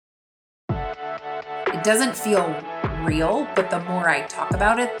It doesn't feel real, but the more I talk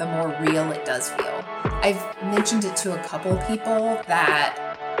about it, the more real it does feel. I've mentioned it to a couple of people that,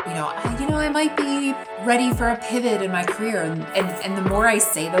 I might be ready for a pivot in my career. And the more I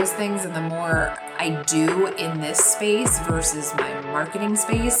say those things and the more I do in this space versus my marketing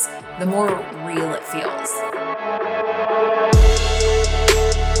space, the more real it feels.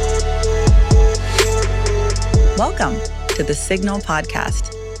 Welcome to the Signal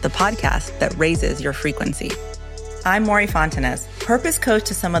Podcast, the podcast that raises your frequency. I'm Mory, purpose coach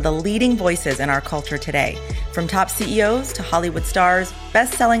to some of the leading voices in our culture today, from top CEOs to Hollywood stars,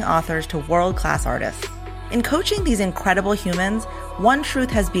 best-selling authors to world-class artists. In coaching these incredible humans, one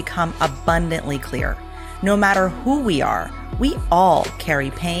truth has become abundantly clear. No matter who we are, we all carry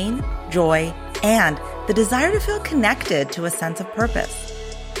pain, joy, and the desire to feel connected to a sense of purpose.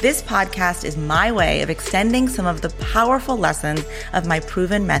 This podcast is my way of extending some of the powerful lessons of my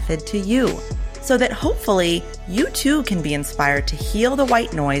proven method to you, so that hopefully you too can be inspired to heal the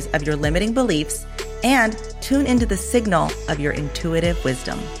white noise of your limiting beliefs and tune into the signal of your intuitive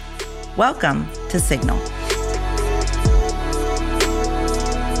wisdom. Welcome to Signal.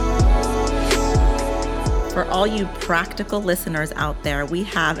 For all you practical listeners out there, we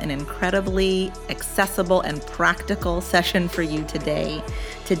have an incredibly accessible and practical session for you today.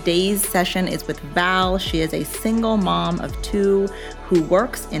 Today's session is with Val. She is a single mom of two who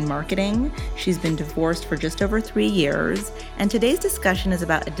works in marketing. She's been divorced for just over 3 years. And today's discussion is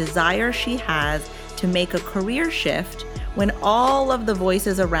about a desire she has to make a career shift when all of the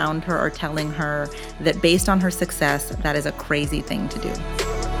voices around her are telling her that based on her success, that is a crazy thing to do.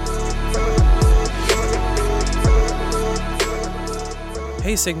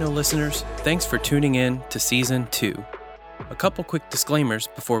 Hey Signal listeners, thanks for tuning in to Season 2. A couple quick disclaimers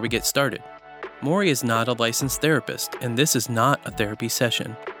before we get started. Mory is not a licensed therapist, and this is not a therapy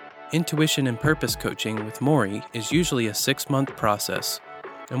session. Intuition and purpose coaching with Mory is usually a 6-month process,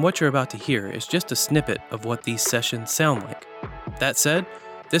 and what you're about to hear is just a snippet of what these sessions sound like. That said,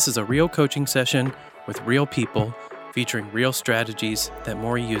 this is a real coaching session with real people, featuring real strategies that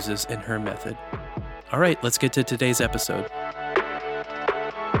Mory uses in her method. All right, let's get to today's episode.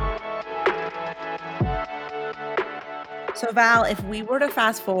 So Val, if we were to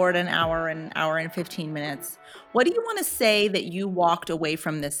fast forward an hour and 15 minutes, what do you want to say that you walked away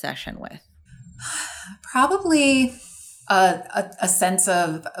from this session with? Probably a sense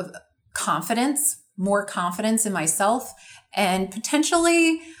of confidence, more confidence in myself, and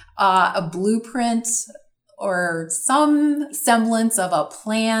potentially a blueprint or some semblance of a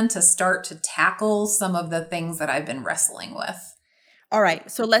plan to start to tackle some of the things that I've been wrestling with. All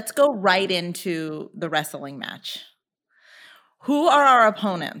right, so let's go right into the wrestling match. Who are our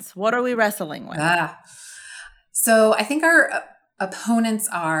opponents? What are we wrestling with? So I think our opponents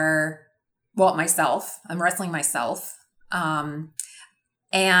are, myself. I'm wrestling myself. And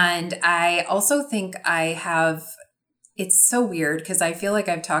I also think it's so weird because I feel like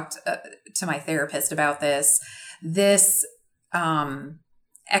I've talked to my therapist about this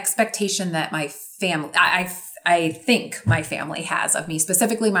expectation that my family, I think my family has of me,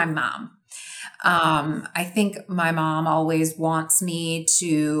 specifically my mom. I think my mom always wants me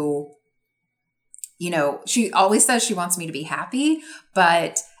to, she always says she wants me to be happy,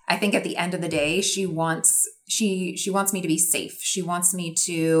 but I think at the end of the day, she wants me to be safe. She wants me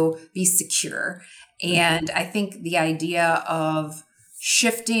to be secure. And I think the idea of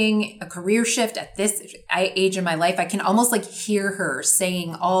shifting, a career shift at this age in my life, I can almost hear her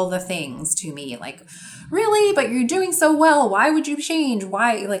saying all the things to me, really, but you're doing so well. Why would you change?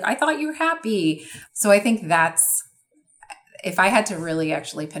 Why? I thought you were happy. So I think that's, if I had to really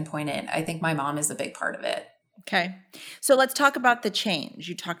actually pinpoint it, I think my mom is a big part of it. Okay. So let's talk about the change.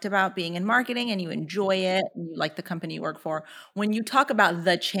 You talked about being in marketing and you enjoy it and you like the company you work for. When you talk about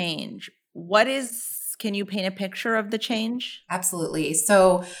the change, can you paint a picture of the change? Absolutely.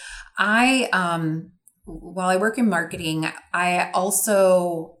 So while I work in marketing, I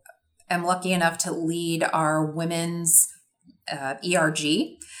also am lucky enough to lead our women's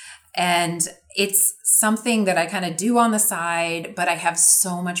ERG. And it's something that I kind of do on the side, but I have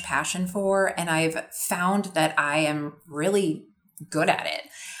so much passion for, and I've found that I am really good at it.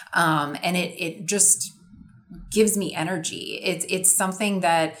 And it just gives me energy. It's something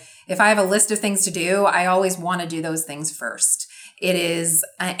that if I have a list of things to do, I always want to do those things first. It is,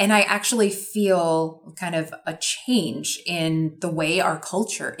 and I actually feel kind of a change in the way our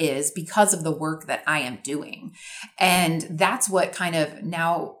culture is because of the work that I am doing. And that's what kind of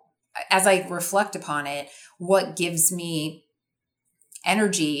now, as I reflect upon it, what gives me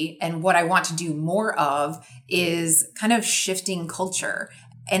energy and what I want to do more of is kind of shifting culture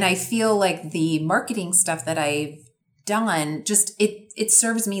And I feel like the marketing stuff that I've done, just it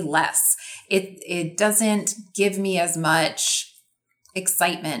serves me less. It doesn't give me as much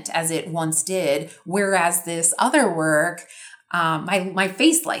excitement as it once did. Whereas this other work, my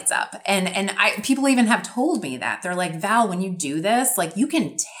face lights up, and people even have told me that. They're like, Val, when you do this, like, you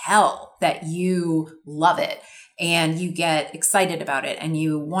can tell that you love it and you get excited about it and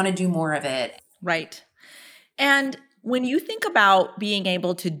you want to do more of it. Right. And when you think about being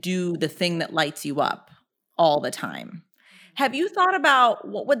able to do the thing that lights you up all the time, have you thought about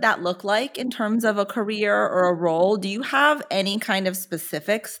what would that look like in terms of a career or a role? Do you have any kind of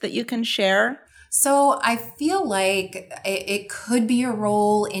specifics that you can share? So I feel like it could be a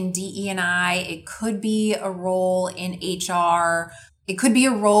role in DE&I. It could be a role in HR. It could be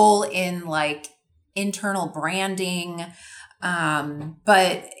a role in like internal branding.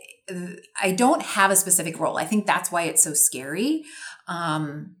 But I don't have a specific role. I think that's why it's so scary.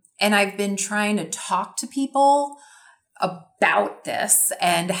 And I've been trying to talk to people about this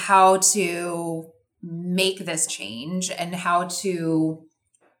and how to make this change and how to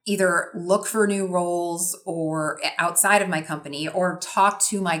either look for new roles or outside of my company or talk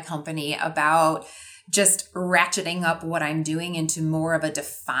to my company about just ratcheting up what I'm doing into more of a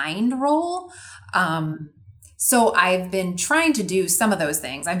defined role. So I've been trying to do some of those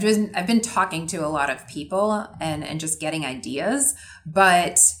things. I've been talking to a lot of people and just getting ideas.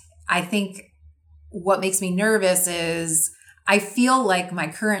 But I think what makes me nervous is I feel like my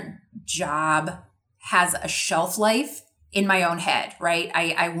current job has a shelf life in my own head, right?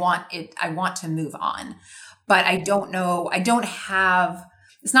 I want to move on, but I don't know. I don't have,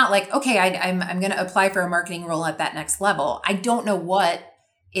 it's not like, okay, I'm going to apply for a marketing role at that next level. I don't know what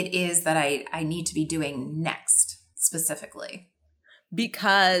it is that I need to be doing next specifically.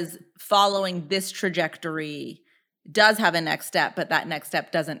 Because following this trajectory does have a next step, but that next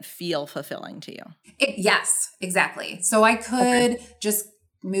step doesn't feel fulfilling to you. Yes, exactly. So I could just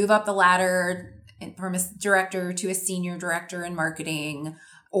move up the ladder from a director to a senior director in marketing,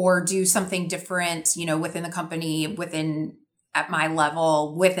 or do something different, within the company, at my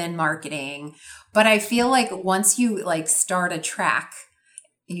level, within marketing. But I feel like once you like start a track,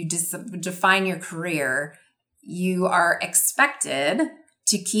 you just define your career, you are expected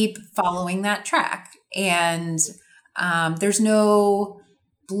to keep following that track. And there's no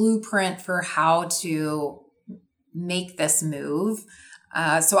blueprint for how to make this move.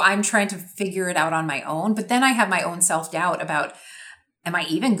 So I'm trying to figure it out on my own, but then I have my own self-doubt about, am I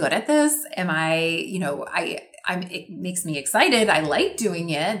even good at this? Am I, it makes me excited. I like doing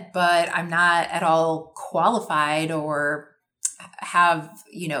it, but I'm not at all qualified or have,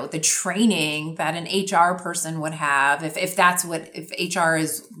 the training that an HR person would have if HR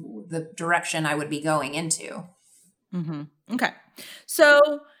is the direction I would be going into. Mm-hmm. Okay. So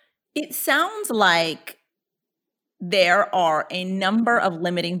it sounds like there are a number of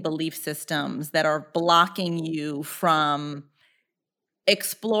limiting belief systems that are blocking you from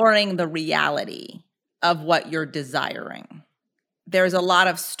exploring the reality of what you're desiring. There's a lot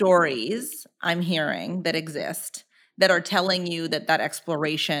of stories I'm hearing that exist that are telling you that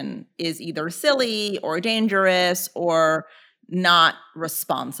exploration is either silly or dangerous or not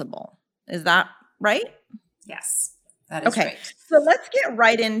responsible. Is that right? Yes. That is right. So let's get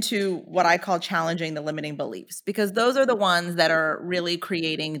right into what I call challenging the limiting beliefs, because those are the ones that are really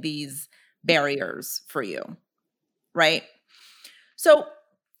creating these barriers for you, right? So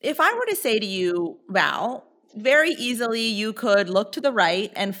if I were to say to you, Val, very easily you could look to the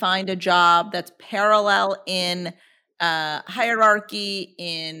right and find a job that's parallel in hierarchy,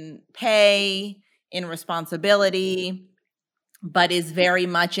 in pay, in responsibility, but is very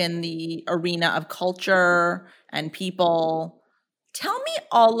much in the arena of culture and people. Tell me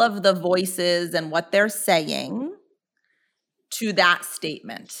all of the voices and what they're saying to that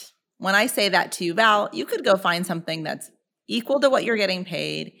statement. When I say that to you, Val, you could go find something that's equal to what you're getting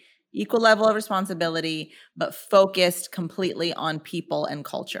paid, equal level of responsibility, but focused completely on people and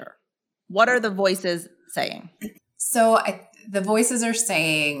culture. What are the voices saying? So the voices are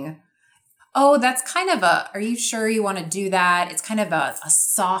saying, oh, that's kind of are you sure you want to do that? It's kind of a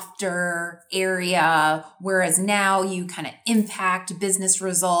softer area, whereas now you kind of impact business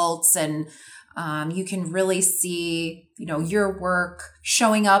results and you can really see, your work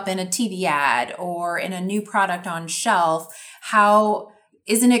showing up in a TV ad or in a new product on shelf. How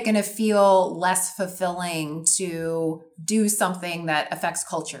isn't it going to feel less fulfilling to do something that affects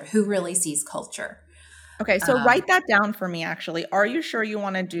culture? Who really sees culture? Okay, so write that down for me, actually. Are you sure you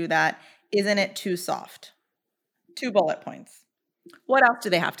want to do that? Isn't it too soft? 2 bullet points. What else do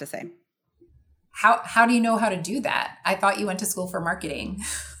they have to say? How do you know how to do that? I thought you went to school for marketing.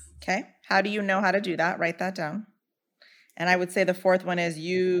 Okay. How do you know how to do that? Write that down. And I would say the fourth one is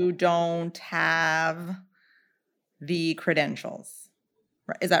you don't have the credentials.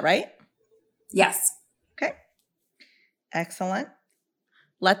 Is that right? Yes. Okay. Excellent.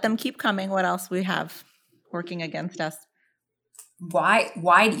 Let them keep coming. What else we have working against us? Why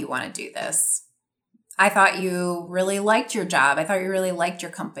do you want to do this? I thought you really liked your job. I thought you really liked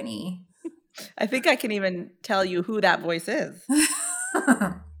your company. I think I can even tell you who that voice is.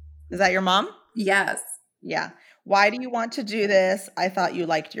 Is that your mom? Yes. Yeah. Why do you want to do this? I thought you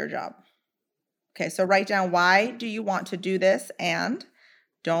liked your job. Okay, so write down, why do you want to do this, and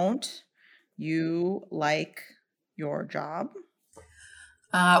don't you like your job?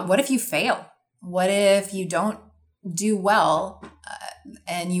 What if you fail? What if you don't do well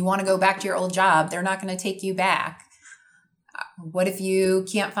and you want to go back to your old job? They're not going to take you back. What if you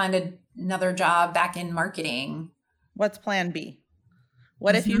can't find another job back in marketing? What's plan B?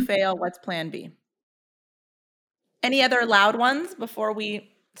 What if you fail? What's plan B? Any other loud ones before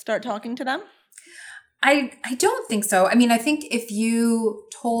we start talking to them? I don't think so. I mean, I think if you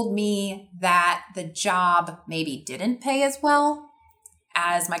told me that the job maybe didn't pay as well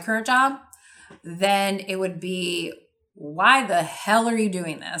as my current job, then it would be, why the hell are you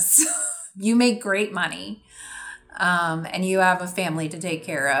doing this? You make great money, and you have a family to take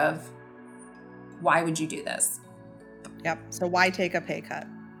care of. Why would you do this? Yep. So why take a pay cut?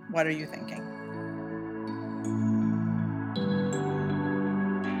 What are you thinking?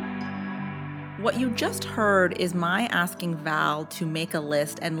 What you just heard is my asking Val to make a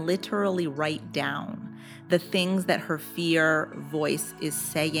list and literally write down the things that her fear voice is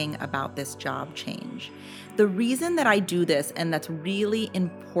saying about this job change. The reason that I do this, and that's really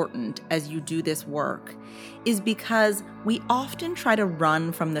important as you do this work, is because we often try to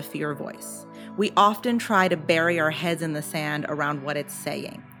run from the fear voice. We often try to bury our heads in the sand around what it's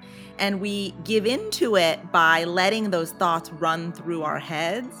saying. And we give into it by letting those thoughts run through our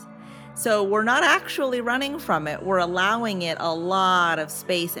heads. So we're not actually running from it. We're allowing it a lot of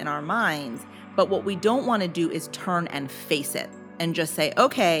space in our minds. But what we don't want to do is turn and face it and just say,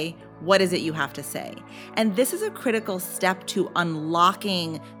 okay, what is it you have to say? And this is a critical step to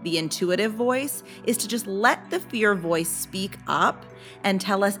unlocking the intuitive voice, is to just let the fear voice speak up and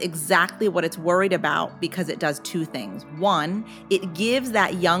tell us exactly what it's worried about, because it does two things. One, it gives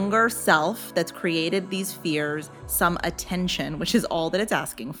that younger self that's created these fears some attention, which is all that it's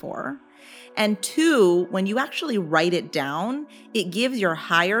asking for. And two, when you actually write it down, it gives your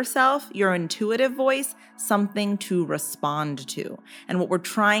higher self, your intuitive voice, something to respond to. And what we're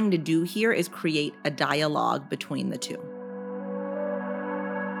trying to do here is create a dialogue between the two.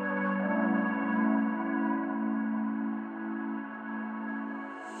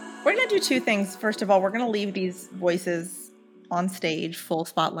 We're going to do two things. First of all, we're going to leave these voices on stage, full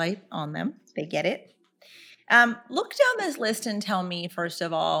spotlight on them. They get it. Look down this list and tell me, first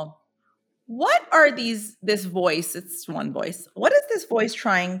of all, what are this voice? It's one voice. What is this voice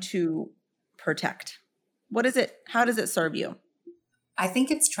trying to protect? What is it? How does it serve you? I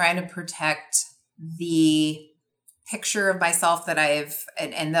think it's trying to protect the picture of myself that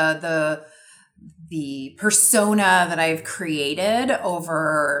and the persona that I've created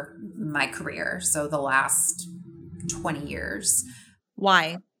over my career. So the last 20 years.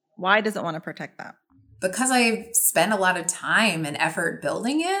 Why? Why does it want to protect that? Because I've spent a lot of time and effort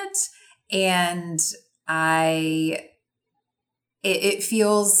building it. And it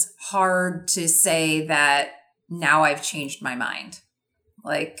feels hard to say that now I've changed my mind.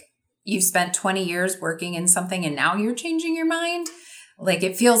 Like, you've spent 20 years working in something and now you're changing your mind. Like,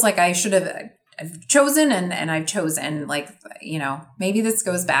 it feels like I should have I've chosen and I've chosen. Like, you know, maybe this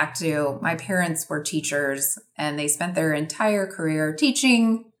goes back to my parents were teachers and they spent their entire career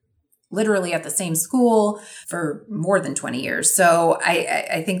teaching, literally at the same school for more than 20 years. So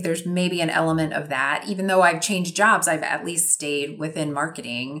I think there's maybe an element of that. Even though I've changed jobs, I've at least stayed within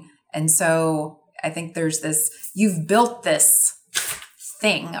marketing. And so I think there's this, you've built this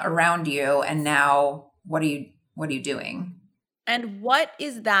thing around you, and now what are you doing? And what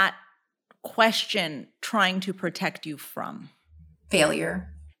is that question trying to protect you from?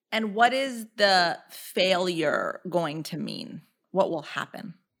 Failure. And what is the failure going to mean? What will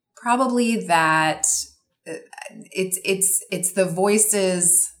happen? Probably that it's the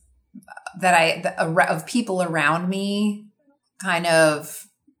voices that of people around me kind of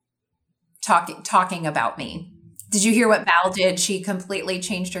talking about me. Did you hear what Val did? She completely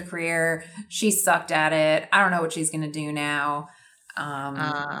changed her career. She sucked at it. I don't know what she's going to do now.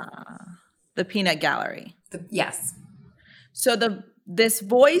 The peanut gallery. Yes. So the this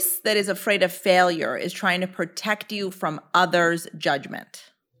voice that is afraid of failure is trying to protect you from others'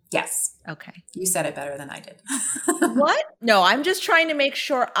 judgment. Yes. Okay. You said it better than I did. What? No, I'm just trying to make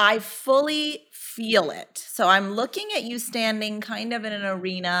sure I fully feel it. So I'm looking at you standing kind of in an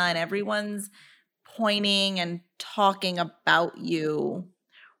arena and everyone's pointing and talking about you.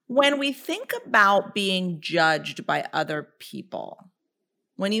 When we think about being judged by other people,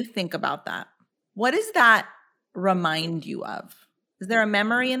 when you think about that, what does that remind you of? Is there a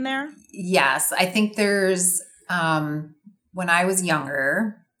memory in there? Yes. I think there's, when I was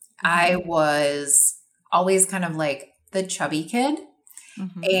younger, I was always kind of like the chubby kid.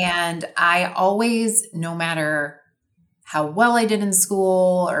 Mm-hmm. And I always, no matter how well I did in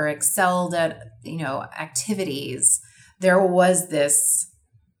school or excelled at, activities, there was this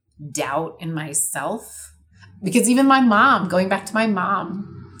doubt in myself. Because even my mom, going back to my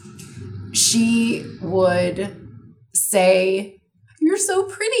mom, she would say, "You're so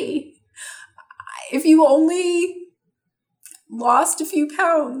pretty. If you only lost a few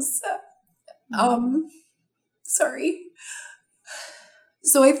pounds." Sorry.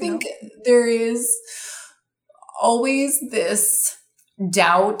 So I think there is always this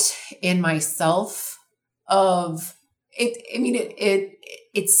doubt in myself of it. I mean,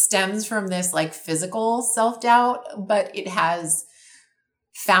 it stems from this like physical self-doubt, but it has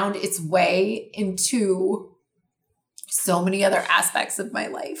found its way into so many other aspects of my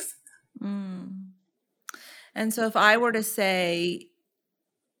life. Mm. And so if I were to say,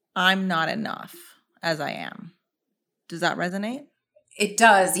 I'm not enough as I am, does that resonate? It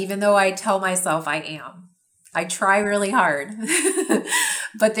does, even though I tell myself I am. I try really hard.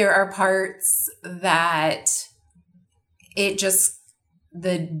 But there are parts that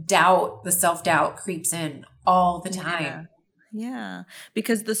the self-doubt creeps in all the time. Yeah.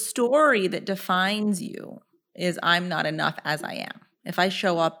 Because the story that defines you is I'm not enough as I am. If I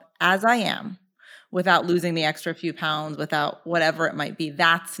show up as I am without losing the extra few pounds, without whatever it might be,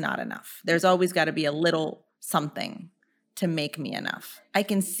 that's not enough. There's always got to be a little something to make me enough. I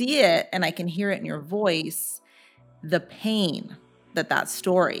can see it and I can hear it in your voice, the pain that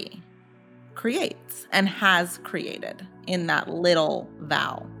story creates and has created in that little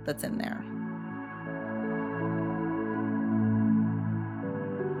vow that's in there.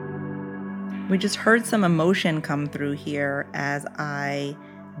 We just heard some emotion come through here as I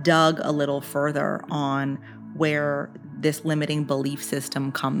dug a little further on where this limiting belief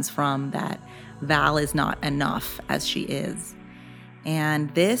system comes from, that Val is not enough as she is.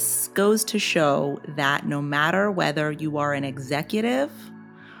 And this goes to show that no matter whether you are an executive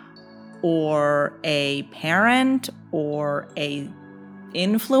or a parent or a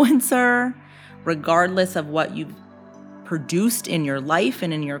influencer, regardless of what you've produced in your life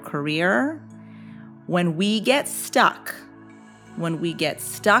and in your career, when we get stuck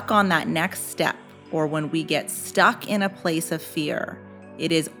on that next step, or when we get stuck in a place of fear,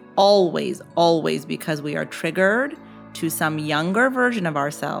 it is always, always because we are triggered to some younger version of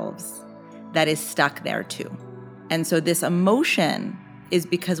ourselves that is stuck there too. And so this emotion is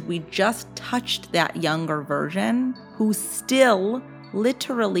because we just touched that younger version who still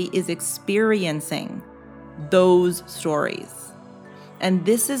literally is experiencing those stories. And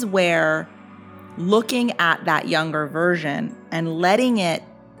this is where looking at that younger version and letting it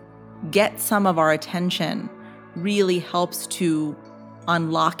get some of our attention really helps to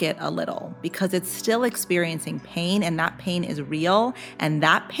unlock it a little, because it's still experiencing pain, and that pain is real, and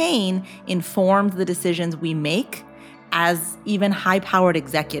that pain informs the decisions we make as even high-powered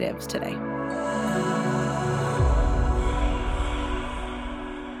executives today.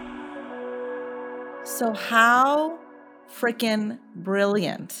 So how freaking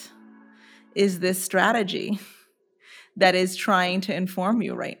brilliant is this strategy that is trying to inform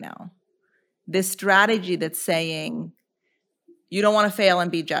you right now? This strategy that's saying, you don't want to fail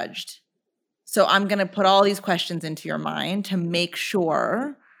and be judged. So I'm going to put all these questions into your mind to make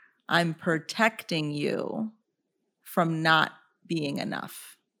sure I'm protecting you from not being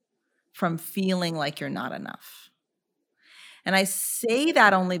enough, from feeling like you're not enough. And I say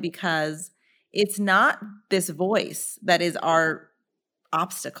that only because it's not this voice that is our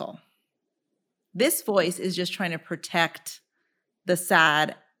obstacle. This voice is just trying to protect the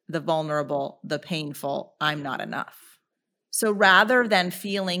sad, the vulnerable, the painful, I'm not enough. So rather than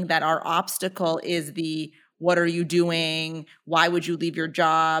feeling that our obstacle is the, what are you doing? Why would you leave your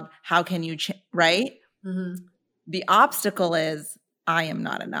job? How can you, right? Mm-hmm. The obstacle is, I am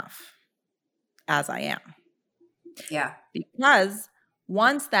not enough as I am. Yeah. Because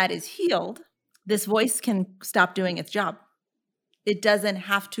once that is healed, this voice can stop doing its job. It doesn't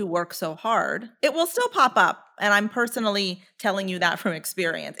have to work so hard. It will still pop up. And I'm personally telling you that from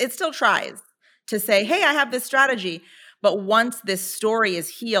experience. It still tries to say, hey, I have this strategy. But once this story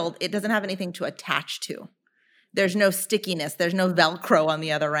is healed, it doesn't have anything to attach to. There's no stickiness. There's no Velcro on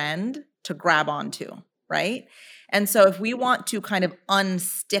the other end to grab onto, right? And so if we want to kind of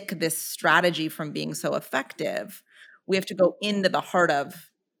unstick this strategy from being so effective, we have to go into the heart of,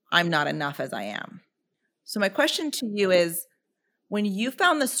 I'm not enough as I am. So my question to you is, when you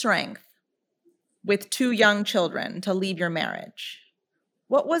found the strength with 2 young children to leave your marriage,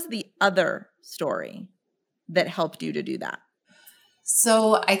 what was the other story that helped you to do that?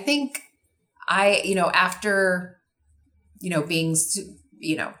 So I think after, being,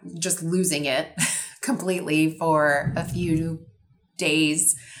 just losing it completely for a few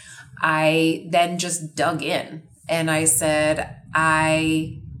days, I then just dug in and I said,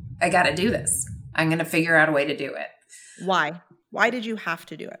 I got to do this. I'm going to figure out a way to do it. Why? Why did you have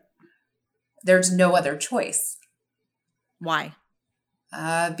to do it? There's no other choice. Why?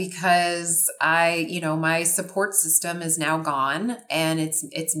 Because my support system is now gone and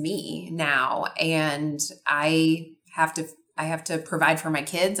it's me now. And I have to provide for my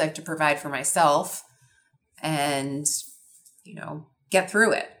kids. I have to provide for myself and, get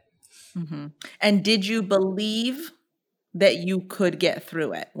through it. Mm-hmm. And did you believe that you could get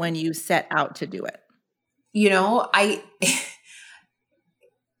through it when you set out to do it?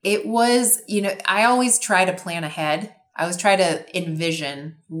 It was, I always try to plan ahead. I always try to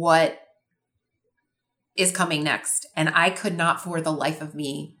envision what is coming next. And I could not for the life of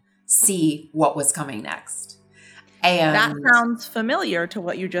me see what was coming next. And that sounds familiar to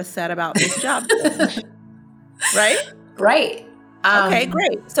what you just said about this job. Right? Right. Okay,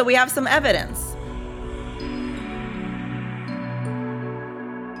 great. So we have some evidence.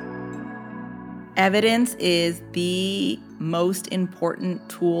 Evidence is the most important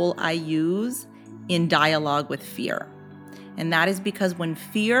tool I use in dialogue with fear. And that is because when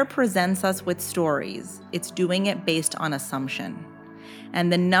fear presents us with stories, it's doing it based on assumption.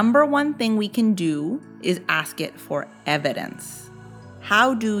 And the number one thing we can do is ask it for evidence.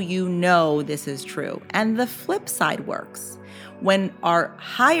 How do you know this is true? And the flip side works. When our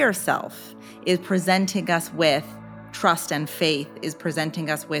higher self is presenting us with trust and faith, is presenting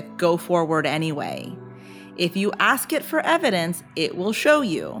us with go forward anyway, if you ask it for evidence, it will show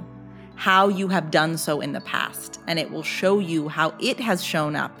you how you have done so in the past, and it will show you how it has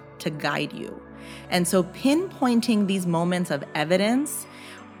shown up to guide you. And so pinpointing these moments of evidence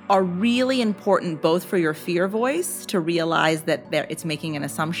are really important, both for your fear voice to realize that it's making an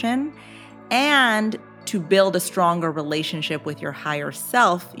assumption, and to build a stronger relationship with your higher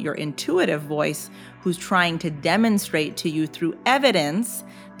self, your intuitive voice, who's trying to demonstrate to you through evidence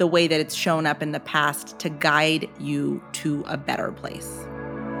the way that it's shown up in the past to guide you to a better place.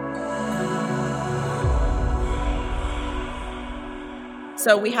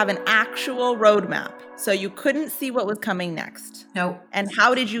 So we have an actual roadmap. So you couldn't see what was coming next. No. And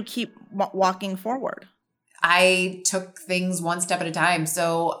how did you keep walking forward? I took things one step at a time.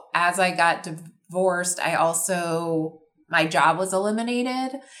 So as I got divorced, my job was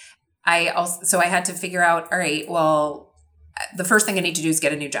eliminated. So I had to figure out, all right, well, the first thing I need to do is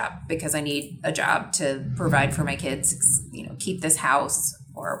get a new job because I need a job to provide for my kids, keep this house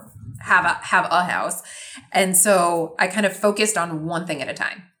or have a house. And so I kind of focused on one thing at a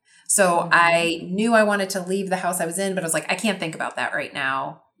time. So I knew I wanted to leave the house I was in, but I was like, I can't think about that right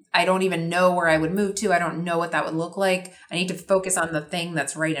now. I don't even know where I would move to. I don't know what that would look like. I need to focus on the thing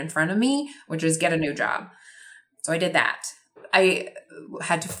that's right in front of me, which is get a new job. So I did that. I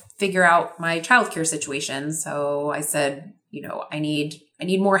had to figure out my childcare situation. So I said, I need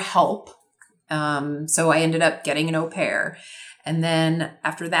more help. So I ended up getting an au pair. And then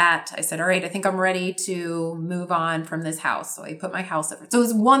after that, I said, all right, I think I'm ready to move on from this house. So I put my house up. So it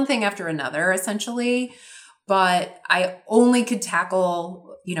was one thing after another, essentially. But I only could tackle,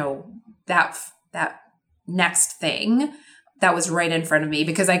 that next thing that was right in front of me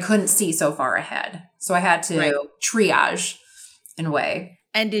because I couldn't see so far ahead. So I had to triage in a way.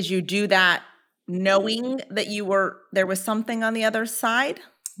 And did you do that knowing that there was something on the other side?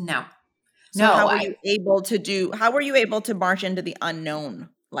 No. So how were you able to march into the unknown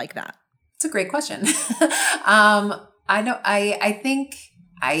like that? It's a great question. I think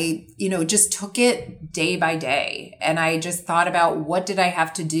I just took it day by day, and I just thought about what did I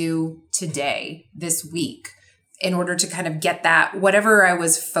have to do today, this week, in order to kind of get that, whatever I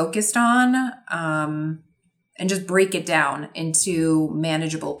was focused on, and just break it down into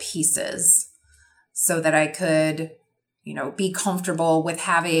manageable pieces so that I could, be comfortable with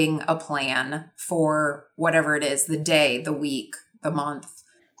having a plan for whatever it is, the day, the week, the month.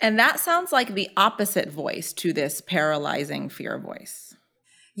 And that sounds like the opposite voice to this paralyzing fear voice.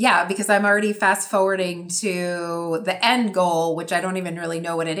 Yeah, because I'm already fast forwarding to the end goal, which I don't even really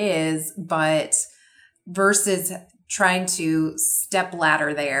know what it is, but versus trying to step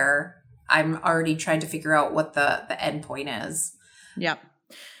ladder there, I'm already trying to figure out what the end point is. Yep.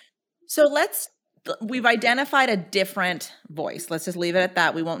 So we've identified a different voice. Let's just leave it at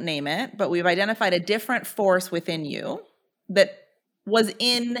that. We won't name it, but we've identified a different force within you that was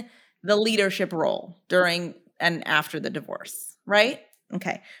in the leadership role during and after the divorce, right?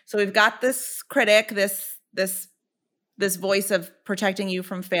 Okay. So we've got this critic, this voice of protecting you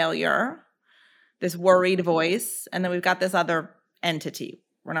from failure, this worried voice, and then we've got this other entity.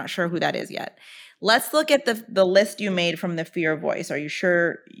 We're not sure who that is yet. Let's look at the list you made from the fear voice. Are you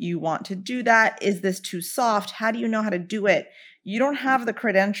sure you want to do that? Is this too soft? How do you know how to do it? You don't have the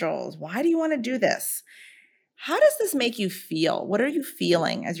credentials. Why do you want to do this? How does this make you feel? What are you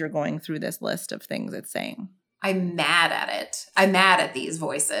feeling as you're going through this list of things it's saying? I'm mad at it. I'm mad at these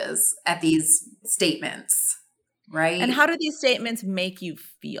voices, at these statements, right? And how do these statements make you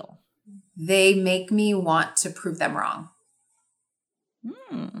feel? They make me want to prove them wrong.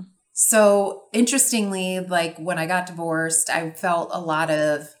 Hmm. So interestingly, like when I got divorced, I felt a lot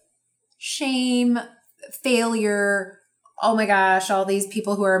of shame, failure. Oh my gosh, all these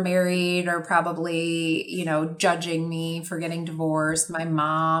people who are married are probably, judging me for getting divorced. My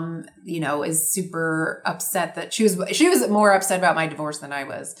mom, is super upset that she was more upset about my divorce than I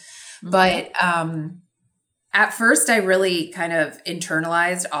was. Mm-hmm. But at first I really kind of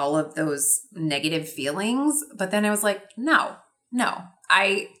internalized all of those negative feelings, but then I was like, no,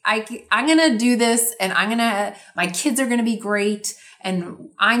 I'm going to do this, and my kids are going to be great,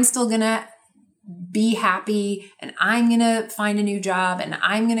 and I'm still going to be happy, and I'm going to find a new job, and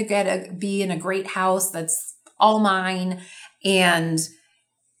I'm going to be in a great house that's all mine. And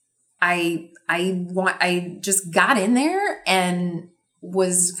I just got in there and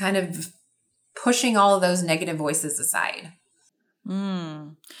was kind of pushing all of those negative voices aside.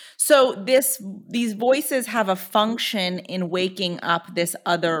 So these voices have a function in waking up this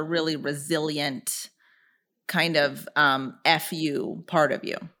other really resilient kind of FU part of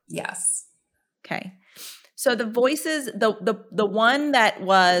you. Yes. Okay. So the voices, the one that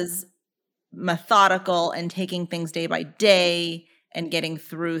was methodical and taking things day by day and getting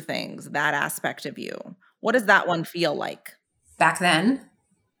through things, that aspect of you, what does that one feel like? Back then?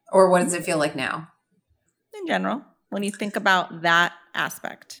 Or what does it feel like now? In general, when you think about that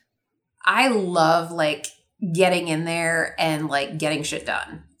aspect. I love getting in there and getting shit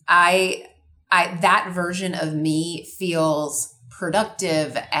done. I that version of me feels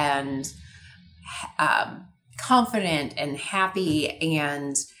productive and confident and happy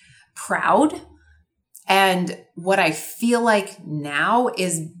and proud. And what I feel like now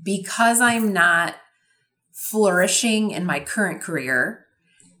is because I'm not flourishing in my current career,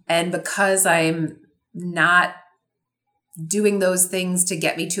 and because I'm not doing those things to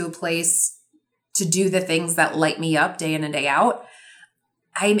get me to a place to do the things that light me up day in and day out,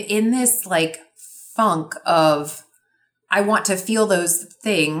 I'm in this funk of I want to feel those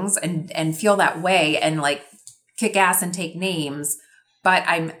things and feel that way and kick ass and take names, but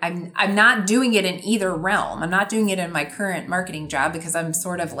I'm not doing it in either realm. I'm not doing it in my current marketing job because I'm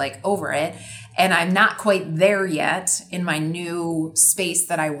sort of over it, and I'm not quite there yet in my new space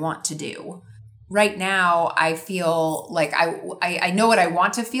that I want to do. Right now, I feel like I know what I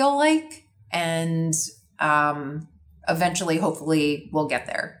want to feel like, and eventually, hopefully, we'll get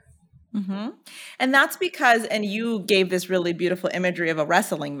there. Mm-hmm. And that's because, and you gave this really beautiful imagery of a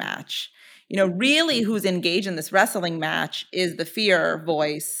wrestling match. Really who's engaged in this wrestling match is the fear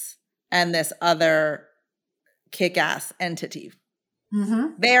voice and this other kick-ass entity.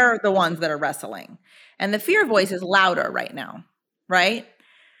 Mm-hmm. They're the ones that are wrestling. And the fear voice is louder right now, right?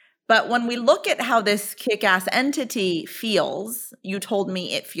 But when we look at how this kick-ass entity feels, you told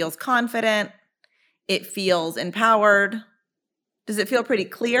me it feels confident, it feels empowered. Does it feel pretty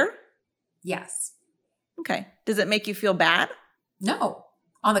clear? Yes. Okay. Does it make you feel bad? No.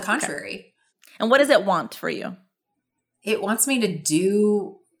 On the contrary. Okay. And what does it want for you? It wants me to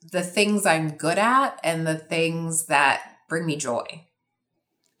do the things I'm good at and the things that bring me joy.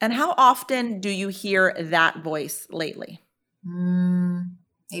 And how often do you hear that voice lately?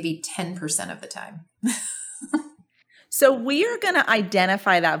 Maybe 10% of the time. So we are going to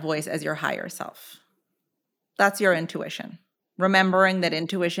identify that voice as your higher self. That's your intuition. Remembering that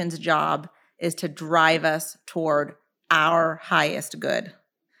intuition's job is to drive us toward our highest good,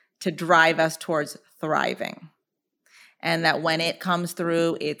 to drive us towards thriving. And that when it comes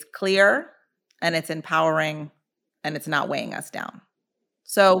through, it's clear and it's empowering and it's not weighing us down.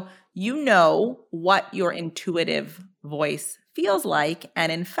 So you know what your intuitive voice feels like.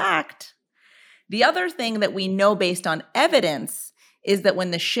 And in fact, the other thing that we know based on evidence is that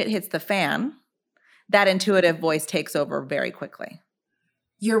when the shit hits the fan, that intuitive voice takes over very quickly.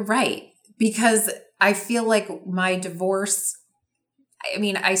 You're right. Because I feel like my divorce, I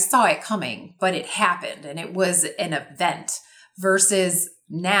mean, I saw it coming, but it happened and it was an event versus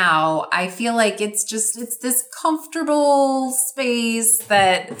now I feel like it's this comfortable space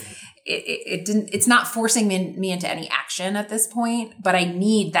that it's not forcing me into any action at this point, but I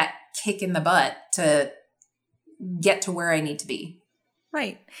need that kick in the butt to get to where I need to be.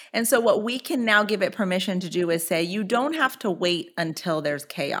 Right. And so what we can now give it permission to do is say, you don't have to wait until there's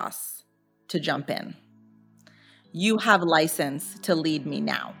chaos to jump in. You have license to lead me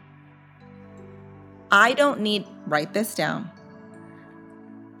now. I don't need, write this down.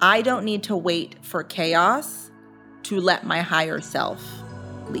 I don't need to wait for chaos to let my higher self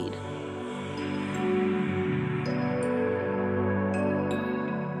lead.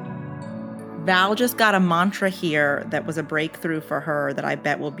 Val just got a mantra here that was a breakthrough for her that I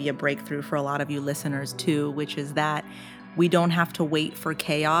bet will be a breakthrough for a lot of you listeners too, which is that we don't have to wait for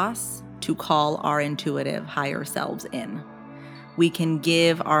chaos to call our intuitive higher selves in. We can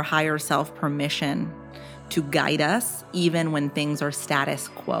give our higher self permission to guide us even when things are status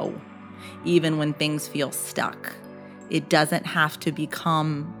quo, even when things feel stuck. It doesn't have to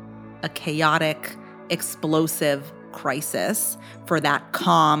become a chaotic, explosive crisis for that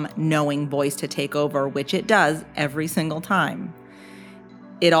calm, knowing voice to take over, which it does every single time.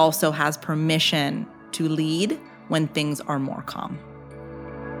 It also has permission to lead when things are more calm.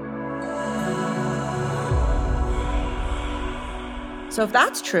 So if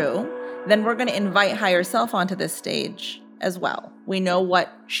that's true, then we're going to invite higher self onto this stage as well. We know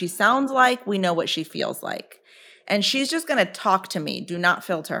what she sounds like. We know what she feels like. And she's just going to talk to me. Do not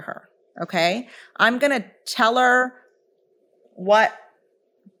filter her. Okay? I'm going to tell her what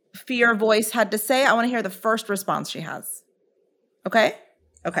fear voice had to say. I want to hear the first response she has. Okay?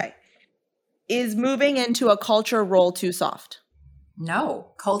 Okay. Is moving into a culture role too soft?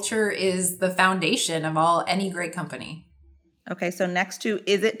 No. Culture is the foundation of any great company. Okay, so next to,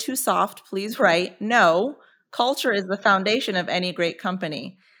 is it too soft? Please write, no, culture is the foundation of any great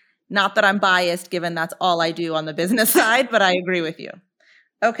company. Not that I'm biased, given that's all I do on the business side, but I agree with you.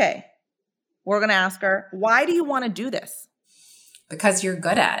 Okay, we're going to ask her, why do you want to do this? Because you're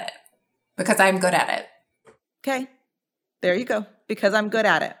good at it. Because I'm good at it. Okay, there you go. Because I'm good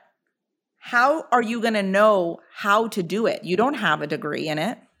at it. How are you going to know how to do it? You don't have a degree in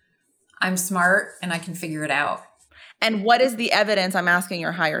it. I'm smart and I can figure it out. And what is the evidence, I'm asking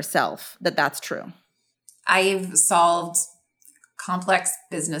your higher self, that that's true? I've solved complex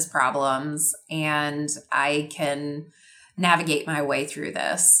business problems and I can navigate my way through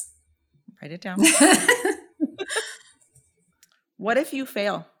this. Write it down. What if you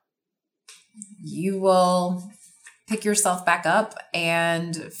fail? You will pick yourself back up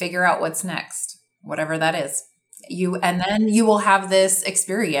and figure out what's next, whatever that is. And then you will have this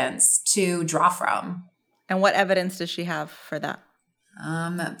experience to draw from. And what evidence does she have for that?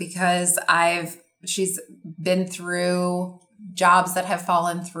 Because she's been through jobs that have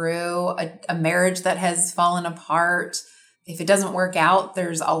fallen through, a marriage that has fallen apart. If it doesn't work out,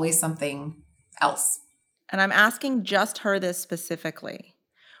 there's always something else. And I'm asking just her this specifically.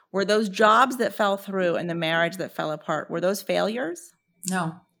 Were those jobs that fell through and the marriage that fell apart, were those failures?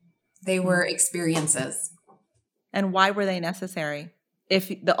 No, they were experiences. And why were they necessary? If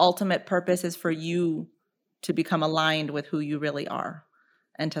the ultimate purpose is for you to become aligned with who you really are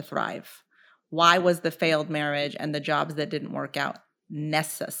and to thrive. Why was the failed marriage and the jobs that didn't work out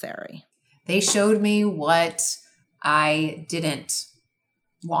necessary? They showed me what I didn't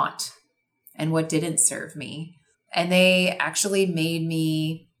want and what didn't serve me. And they actually made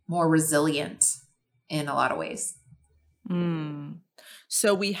me more resilient in a lot of ways.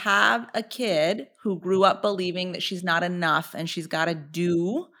 So we have a kid who grew up believing that she's not enough and she's got to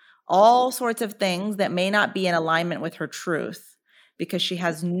do all sorts of things that may not be in alignment with her truth because she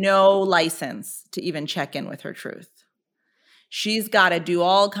has no license to even check in with her truth. She's got to do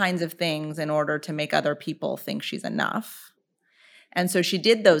all kinds of things in order to make other people think she's enough. And so she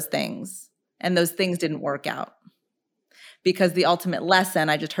did those things, and those things didn't work out. Because the ultimate lesson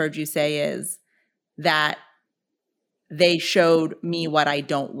I just heard you say is that they showed me what I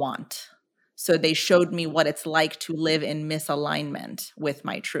don't want. So they showed me what it's like to live in misalignment with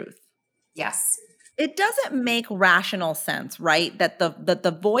my truth. Yes. It doesn't make rational sense, right? That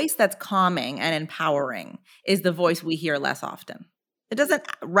the voice that's calming and empowering is the voice we hear less often. It doesn't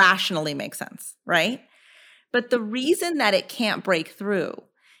rationally make sense, right? But the reason that it can't break through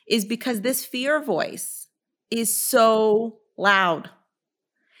is because this fear voice is so loud.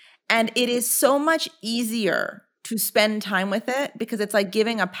 And it is so much easier to spend time with it because it's like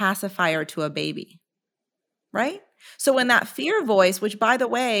giving a pacifier to a baby, right? So when that fear voice, which by the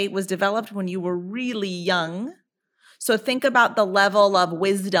way was developed when you were really young, so think about the level of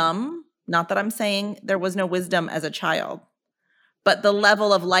wisdom, not that I'm saying there was no wisdom as a child, but the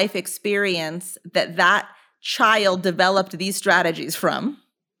level of life experience that child developed these strategies from,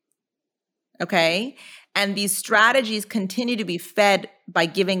 okay? And these strategies continue to be fed by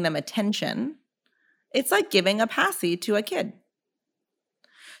giving them attention. It's like giving a passy to a kid.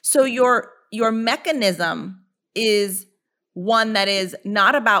 So your mechanism is one that is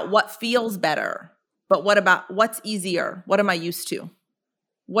not about what feels better, but what about what's easier? What am I used to?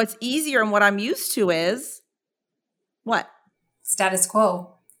 What's easier and what I'm used to is what? Status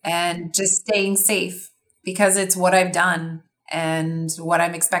quo and just staying safe because it's what I've done and what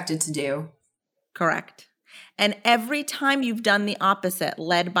I'm expected to do. Correct. And every time you've done the opposite,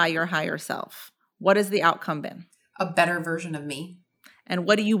 led by your higher self, what has the outcome been? A better version of me. And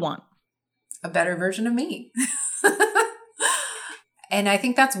what do you want? A better version of me. And I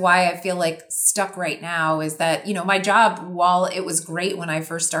think that's why I feel like stuck right now is that, my job, while it was great when I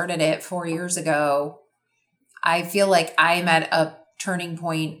first started it 4 years ago, I feel like I'm at a turning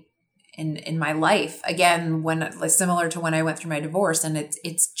point in my life. Again, similar to when I went through my divorce. And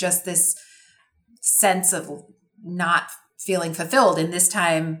it's just this sense of not feeling fulfilled. And this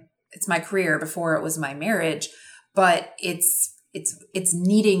time it's my career, before it was my marriage, but it's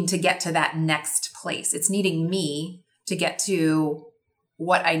needing to get to that next place. It's needing me to get to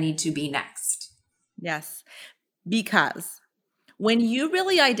what I need to be next. Yes, because when you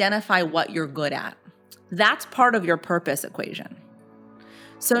really identify what you're good at, that's part of your purpose equation.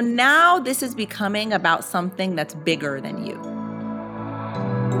 So now this is becoming about something that's bigger than you.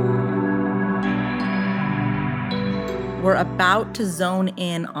 We're about to zone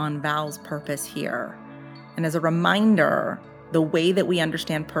in on Val's purpose here. And as a reminder, the way that we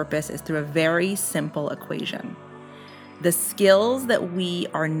understand purpose is through a very simple equation. The skills that we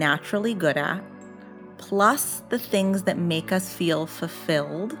are naturally good at, plus the things that make us feel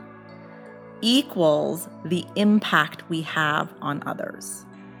fulfilled, equals the impact we have on others.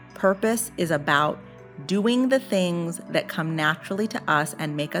 Purpose is about doing the things that come naturally to us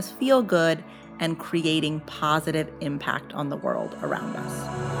and make us feel good and creating positive impact on the world around us.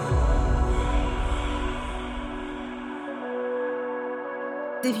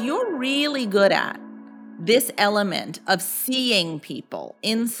 If you're really good at this element of seeing people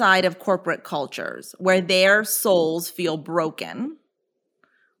inside of corporate cultures where their souls feel broken,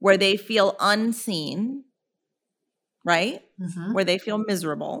 where they feel unseen, right? Mm-hmm. Where they feel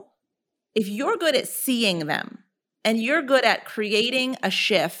miserable. If you're good at seeing them and you're good at creating a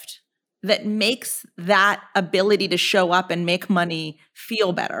shift that makes that ability to show up and make money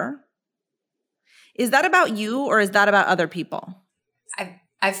feel better, is that about you or is that about other people?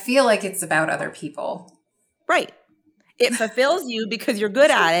 I feel like it's about other people. Right. It fulfills you because you're good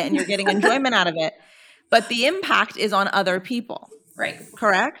at it and you're getting enjoyment out of it. But the impact is on other people. Right.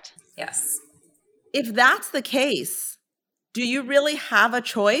 Correct? Yes. If that's the case, do you really have a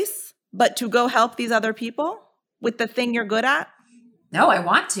choice but to go help these other people with the thing you're good at? No, I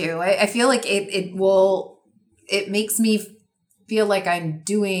want to. I feel like it makes me feel like I'm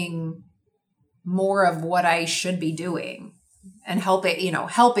doing more of what I should be doing and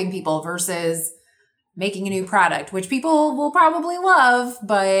helping people versus making a new product, which people will probably love,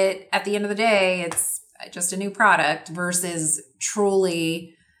 but at the end of the day, it's just a new product versus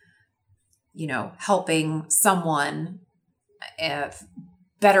truly, helping someone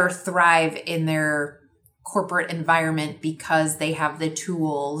better thrive in their corporate environment because they have the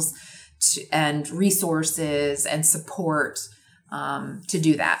tools and resources and support to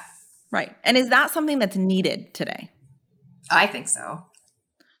do that. Right. And is that something that's needed today? I think so.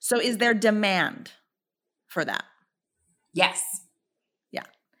 So is there demand for that? Yes. Yeah.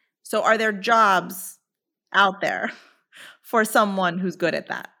 So are there jobs out there for someone who's good at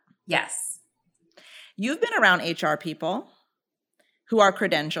that? Yes. You've been around HR people who are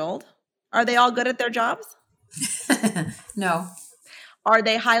credentialed. Are they all good at their jobs? No. Are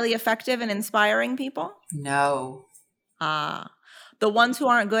they highly effective in inspiring people? No. The ones who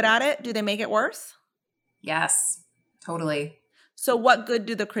aren't good at it, do they make it worse? Yes, totally. So what good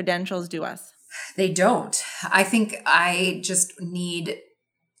do the credentials do us? They don't. I think I just need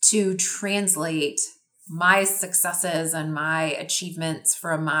to translate my successes and my achievements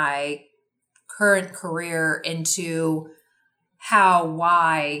from my current career into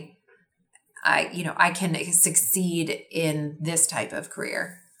why I can succeed in this type of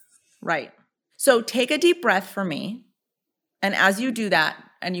career. Right. So take a deep breath for me. And as you do that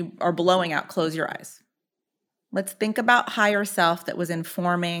and you are blowing out, close your eyes. Let's think about higher self that was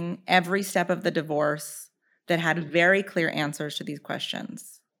informing every step of the divorce, that had very clear answers to these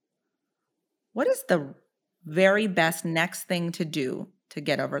questions. What is the very best next thing to do to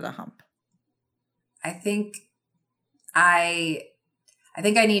get over the hump? I think I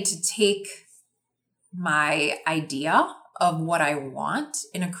need to take my idea of what I want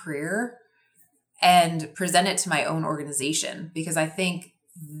in a career and present it to my own organization, because I think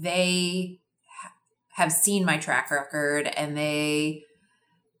they have seen my track record and they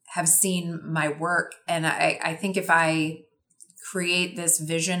have seen my work. And I think if I create this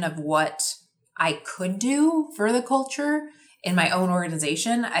vision of what I could do for the culture in my own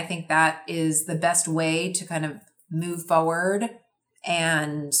organization, I think that is the best way to kind of move forward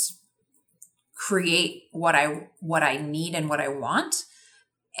and create what I need and what I want.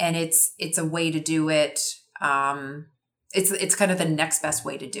 And it's a way to do it. It's kind of the next best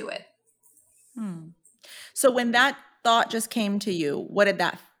way to do it. So when that thought just came to you, what did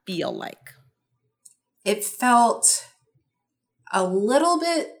that feel like? It felt a little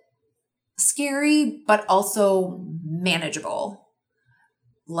bit scary, but also manageable.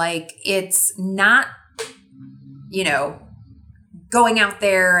 Like, it's not, going out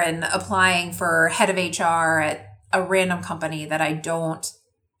there and applying for head of HR at a random company that I don't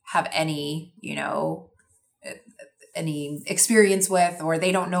have any experience with, or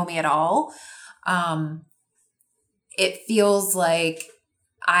they don't know me at all. It feels like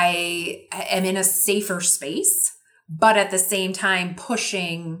I am in a safer space, but at the same time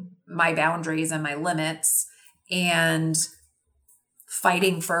pushing my boundaries and my limits and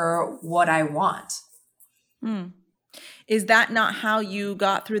fighting for what I want. Is that not how you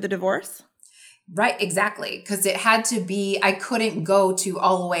got through the divorce? Right, exactly. Because it had to be, I couldn't go to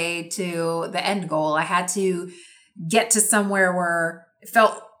all the way to the end goal. I had to get to somewhere where it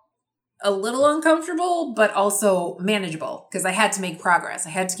felt a little uncomfortable, but also manageable, because I had to make progress. I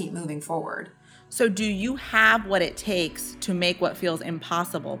had to keep moving forward. So do you have what it takes to make what feels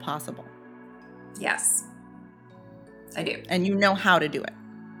impossible possible? Yes, I do. And you know how to do it?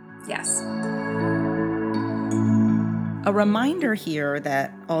 Yes. A reminder here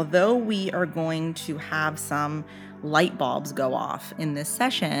that although we are going to have some light bulbs go off in this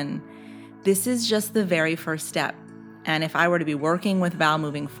session, this is just the very first step. And if I were to be working with Val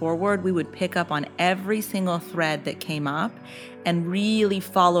moving forward, we would pick up on every single thread that came up and really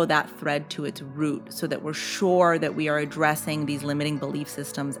follow that thread to its root so that we're sure that we are addressing these limiting belief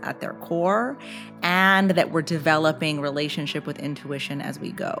systems at their core and that we're developing relationship with intuition as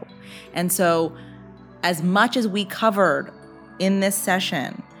we go. And so as much as we covered in this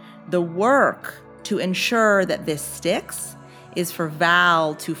session, the work to ensure that this sticks is for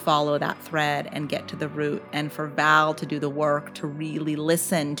Val to follow that thread and get to the root, and for Val to do the work to really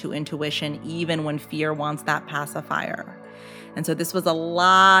listen to intuition even when fear wants that pacifier. And so this was a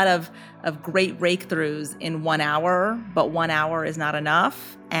lot of great breakthroughs in 1 hour, but 1 hour is not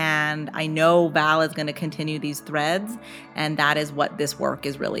enough. And I know Val is going to continue these threads, and that is what this work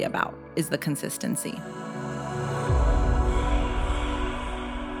is really about, is the consistency.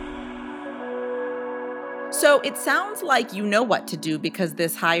 So it sounds like you know what to do because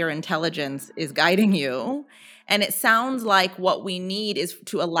this higher intelligence is guiding you. And it sounds like what we need is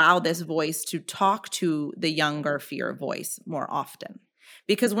to allow this voice to talk to the younger fear voice more often.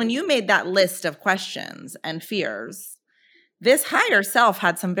 Because when you made that list of questions and fears, this higher self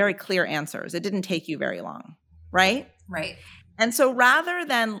had some very clear answers. It didn't take you very long, right? Right. And so rather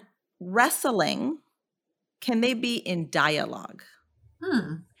than wrestling, can they be in dialogue?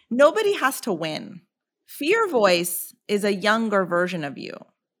 Nobody has to win. Fear voice is a younger version of you.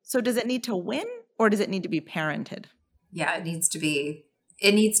 So does it need to win or does it need to be parented? Yeah, it needs to be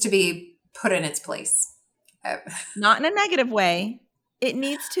put in its place. Not in a negative way. It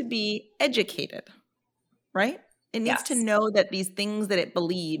needs to be educated, right? It needs to know that these things that it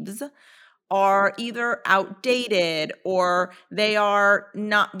believes are either outdated or they are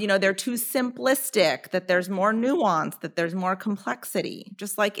not, they're too simplistic, that there's more nuance, that there's more complexity.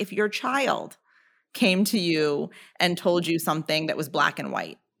 Just like if your child came to you and told you something that was black and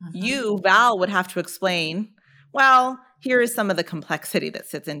white. You, Val, would have to explain, well, here is some of the complexity that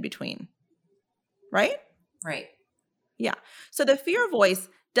sits in between. Right? Right. Yeah. So the fear voice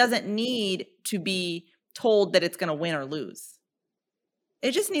doesn't need to be told that it's going to win or lose.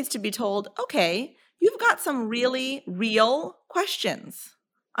 It just needs to be told, okay, you've got some really real questions.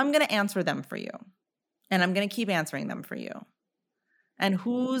 I'm going to answer them for you. And I'm going to keep answering them for you. And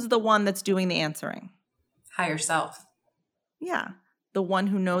who's the one that's doing the answering? Higher self. Yeah. The one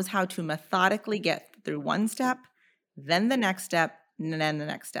who knows how to methodically get through one step, then the next step, and then the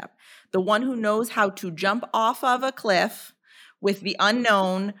next step. The one who knows how to jump off of a cliff with the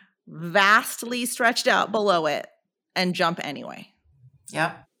unknown vastly stretched out below it and jump anyway.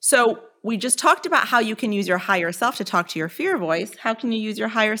 Yep. So we just talked about how you can use your higher self to talk to your fear voice. How can you use your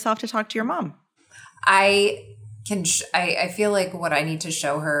higher self to talk to your mom? I feel like what I need to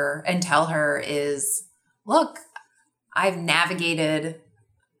show her and tell her is, look, I've navigated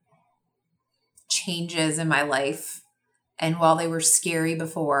changes in my life. And while they were scary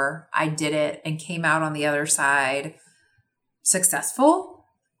before, I did it and came out on the other side successful,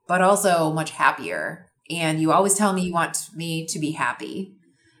 but also much happier. And you always tell me you want me to be happy.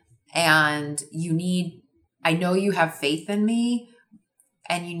 And I know you have faith in me,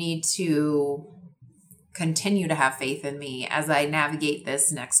 and you need to continue to have faith in me as I navigate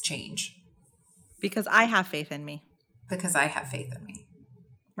this next change. Because I have faith in me. Because I have faith in me.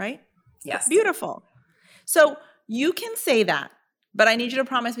 Right? Yes. Beautiful. So you can say that, but I need you to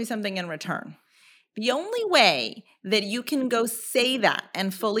promise me something in return. The only way that you can go say that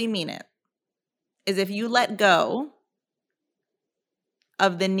and fully mean it is if you let go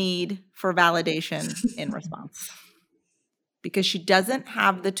of the need for validation in response. Because she doesn't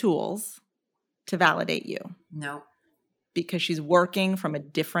have the tools to validate you. No. Because she's working from a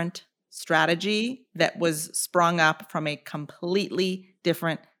different strategy that was sprung up from a completely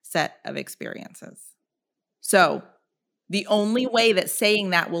different set of experiences. So the only way that saying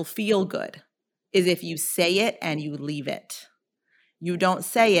that will feel good is if you say it and you leave it. You don't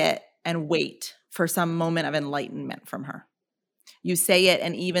say it and wait for some moment of enlightenment from her. You say it,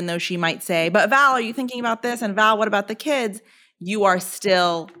 and even though she might say, but Val, are you thinking about this? And Val, what about the kids? You are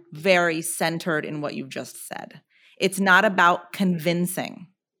still very centered in what you've just said. It's not about convincing.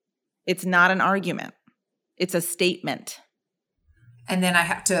 It's not an argument. It's a statement. And then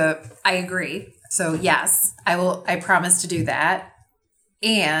I agree. So yes, I promise to do that.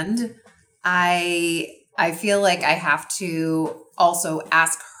 And I feel like I have to also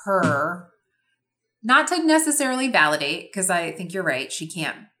ask her not to necessarily validate, because I think you're right. She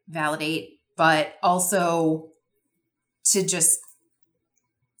can't validate, but also to just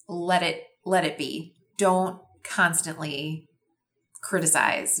let it be. Don't constantly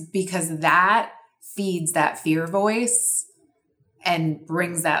criticize, because that feeds that fear voice and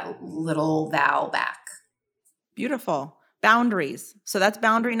brings that little Val back. Beautiful. Boundaries. So that's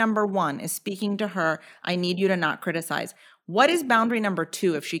boundary number 1 is speaking to her. I need you to not criticize. What is boundary number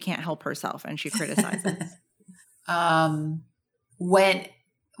 2 if she can't help herself and she criticizes? When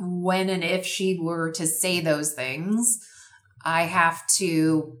and if she were to say those things, I have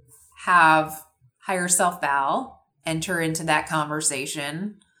to have higher self Val enter into that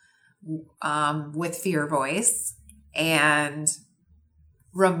conversation with fear voice and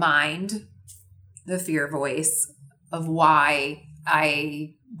remind the fear voice of why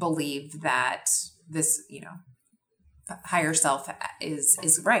I believe that this, higher self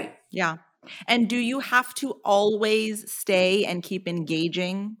is right. Yeah. And do you have to always stay and keep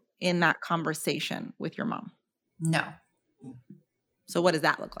engaging in that conversation with your mom? No. So what does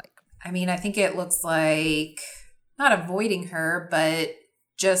that look like? I mean, I think it looks like not avoiding her, but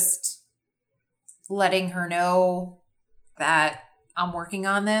just letting her know that I'm working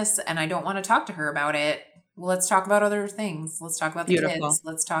on this and I don't want to talk to her about it. Let's talk about other things. Let's talk about the kids.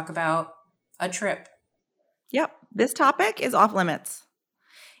 Let's talk about a trip. Yep. This topic is off limits.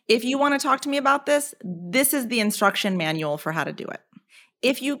 If you want to talk to me about this, this is the instruction manual for how to do it.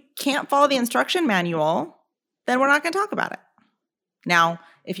 If you can't follow the instruction manual, then we're not going to talk about it. Now,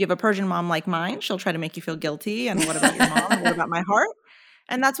 if you have a Persian mom like mine, she'll try to make you feel guilty. And what about your mom? And what about my heart?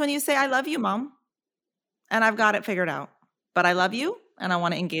 And that's when you say, I love you, Mom. And I've got it figured out. But I love you and I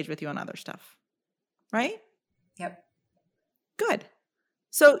want to engage with you on other stuff. Right? Yep. Good.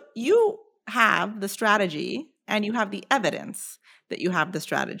 So you have the strategy and you have the evidence that you have the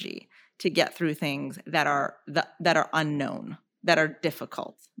strategy to get through things that are unknown, that are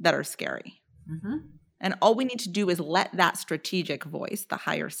difficult, that are scary. Mm-hmm. And all we need to do is let that strategic voice, the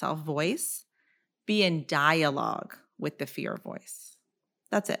higher self voice, be in dialogue with the fear voice.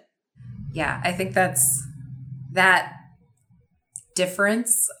 That's it. Yeah, I think that's that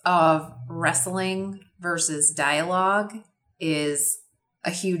difference of wrestling versus dialogue is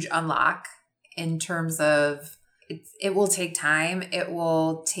a huge unlock in terms of it will take time. It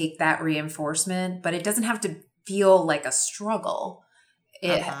will take that reinforcement, but it doesn't have to feel like a struggle.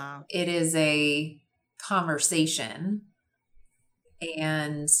 It is a conversation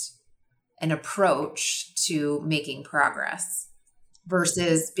and an approach to making progress.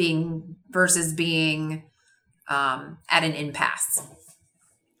 versus being at an impasse.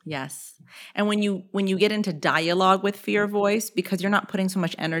 Yes. And when you get into dialogue with fear voice, because you're not putting so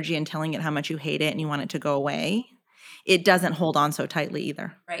much energy and telling it how much you hate it and you want it to go away, it doesn't hold on so tightly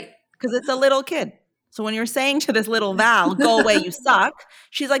either. Right. Because it's a little kid. So when you're saying to this little Val, go away, you suck,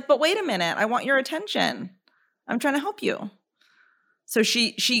 she's like, but wait a minute, I want your attention. I'm trying to help you. So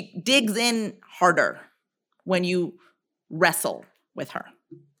she digs in harder when you wrestle with her.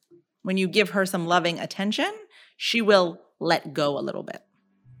 When you give her some loving attention, she will let go a little bit.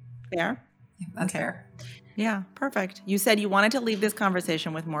 Fair? That's fair. Yeah, perfect. You said you wanted to leave this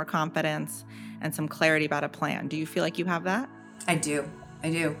conversation with more confidence and some clarity about a plan. Do you feel like you have that? I do.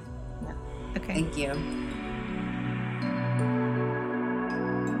 Yeah. Okay. Thank you.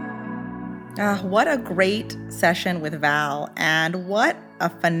 What a great session with Val, and what a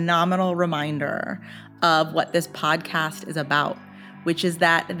phenomenal reminder of what this podcast is about, which is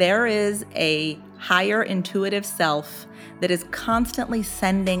that there is a higher intuitive self that is constantly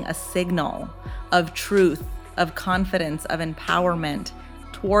sending a signal of truth, of confidence, of empowerment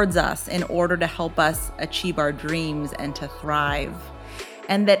towards us in order to help us achieve our dreams and to thrive.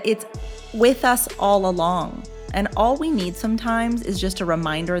 And that it's with us all along. And all we need sometimes is just a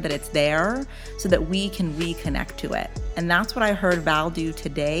reminder that it's there so that we can reconnect to it. And that's what I heard Val do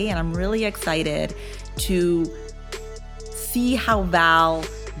today. And I'm really excited to see how Val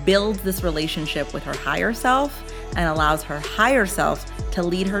builds this relationship with her higher self and allows her higher self to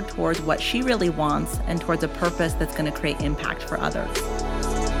lead her towards what she really wants and towards a purpose that's going to create impact for others.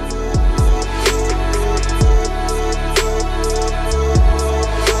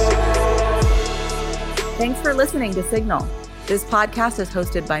 Thanks for listening to Signal. This podcast is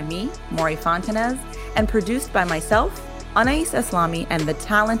hosted by me, Mory Fontanez, and produced by myself, Anais Aslami, and the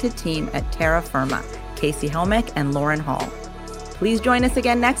talented team at Terra Firma, Casey Helmick and Lauren Hall. Please join us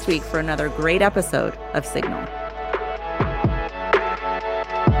again next week for another great episode of Signal.